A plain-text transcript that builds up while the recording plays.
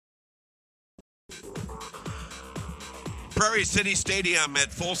Prairie City Stadium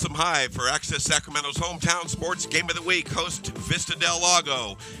at Folsom High for Access Sacramento's hometown sports game of the week. Host Vista del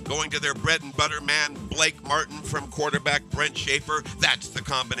Lago going to their bread and butter man Blake Martin from quarterback Brent Schaefer. That's the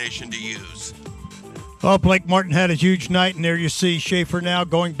combination to use. Well, Blake Martin had a huge night, and there you see Schaefer now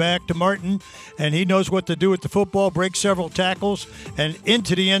going back to Martin, and he knows what to do with the football, break several tackles, and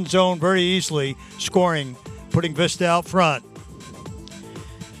into the end zone very easily, scoring, putting Vista out front.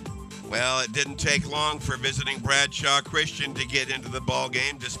 Well, it didn't take long for visiting Bradshaw Christian to get into the ball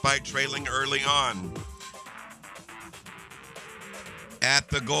game despite trailing early on. At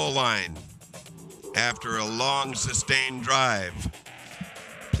the goal line, after a long sustained drive,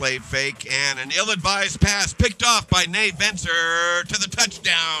 play fake and an ill-advised pass picked off by Nate Venser to the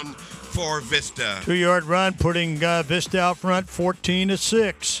touchdown for Vista. 2-yard run, putting Vista out front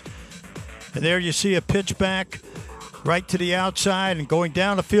 14-6. And there you see a pitch back right to the outside and going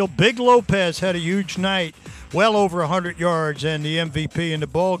down the field. Big Lopez had a huge night, well over 100 yards, and the MVP in the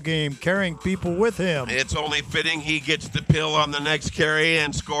ball game, carrying people with him. It's only fitting he gets the pill on the next carry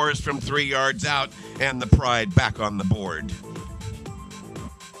and scores from 3 yards out, and the Pride back on the board.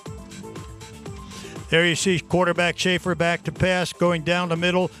 There you see quarterback Schaefer back to pass, going down the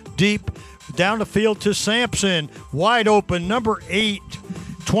middle, deep, down the field to Sampson. Wide open, number 8.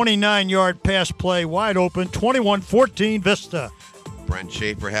 29-yard pass play, wide open, 21-14 Vista. Brent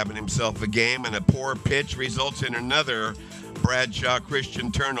Schaefer having himself a game, and a poor pitch results in another Bradshaw Christian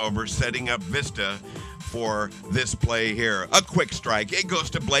turnover, setting up Vista for this play here. A quick strike. It goes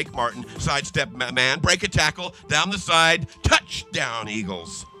to Blake Martin. Sidestep man, break a tackle, down the side, touchdown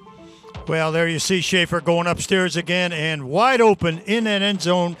Eagles. Well, there you see Schaefer going upstairs again, and wide open in that end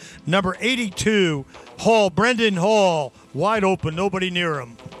zone, number 82, Hall, Brendan Hall, wide open, nobody near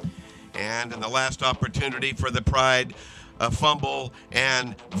him. And in the last opportunity for the Pride, a fumble,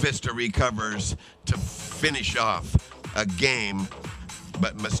 and Vista recovers to finish off a game,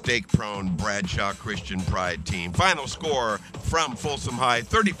 but mistake-prone Bradshaw Christian Pride team. Final score from Folsom High,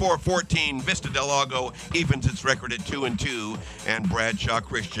 34-14. Vista del Lago evens its record at 2-2, and Bradshaw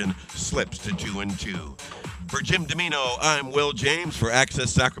Christian slips to 2-2. For Jim Dimino, I'm Will James for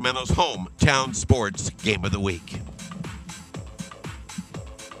Access Sacramento's hometown sports game of the week.